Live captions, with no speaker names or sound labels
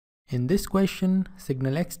In this question,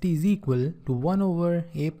 signal xt is equal to 1 over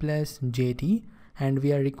a plus jt, and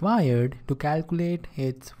we are required to calculate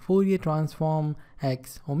its Fourier transform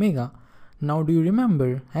x omega. Now, do you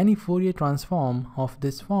remember any Fourier transform of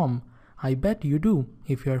this form? I bet you do.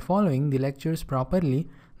 If you are following the lectures properly,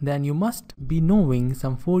 then you must be knowing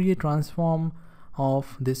some Fourier transform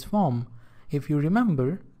of this form. If you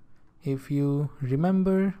remember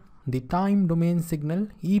the time domain signal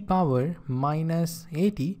e power minus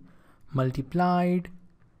at multiplied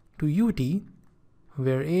to ut,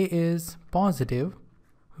 where a is positive,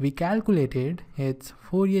 we calculated its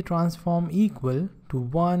Fourier transform equal to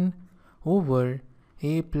 1 over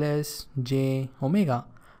a plus j omega.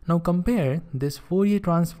 Now compare this Fourier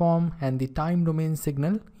transform and the time domain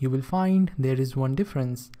signal. You will find there is one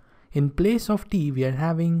difference. In place of t, we are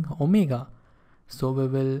having omega. So we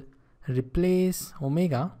will replace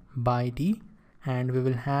omega by t, and we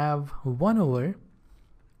will have 1 over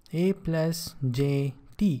a plus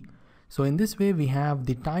jt. So in this way we have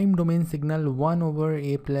the time domain signal 1 over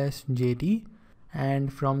a plus jt,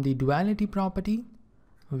 and from the duality property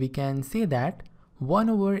we can say that 1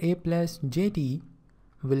 over a plus jt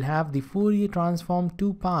will have the Fourier transform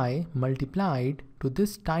 2 pi multiplied to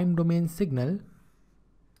this time domain signal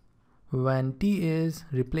when t is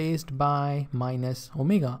replaced by minus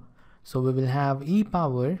omega. So we will have e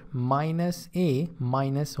power minus a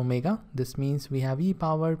minus omega. This means we have e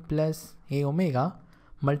power plus a omega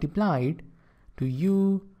multiplied to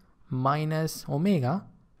u minus omega,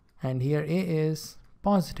 and here a is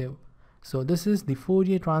positive. So this is the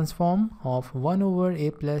Fourier transform of 1 over a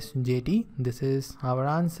plus jt. This is our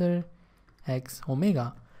answer, x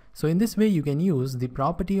omega. So in this way you can use the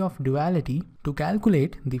property of duality to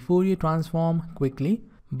calculate the Fourier transform quickly.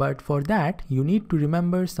 But for that, you need to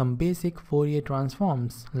remember some basic Fourier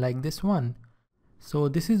transforms like this one. So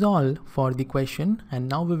this is all for the question, and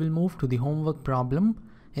now we will move to the homework problem.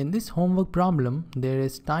 In this homework problem, there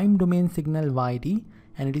is time domain signal yt,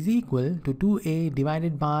 and it is equal to 2a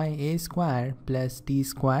divided by a square plus t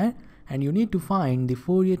square, and you need to find the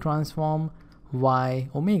Fourier transform y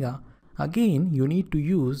omega. Again, you need to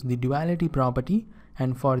use the duality property,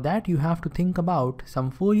 and for that you have to think about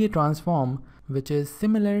some Fourier transform which is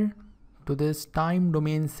similar to this time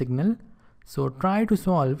domain signal. So try to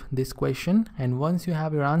solve this question, and once you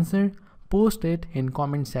have your answer, post it in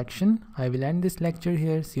comment section. I will end this lecture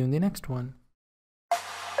here. See you in the next one.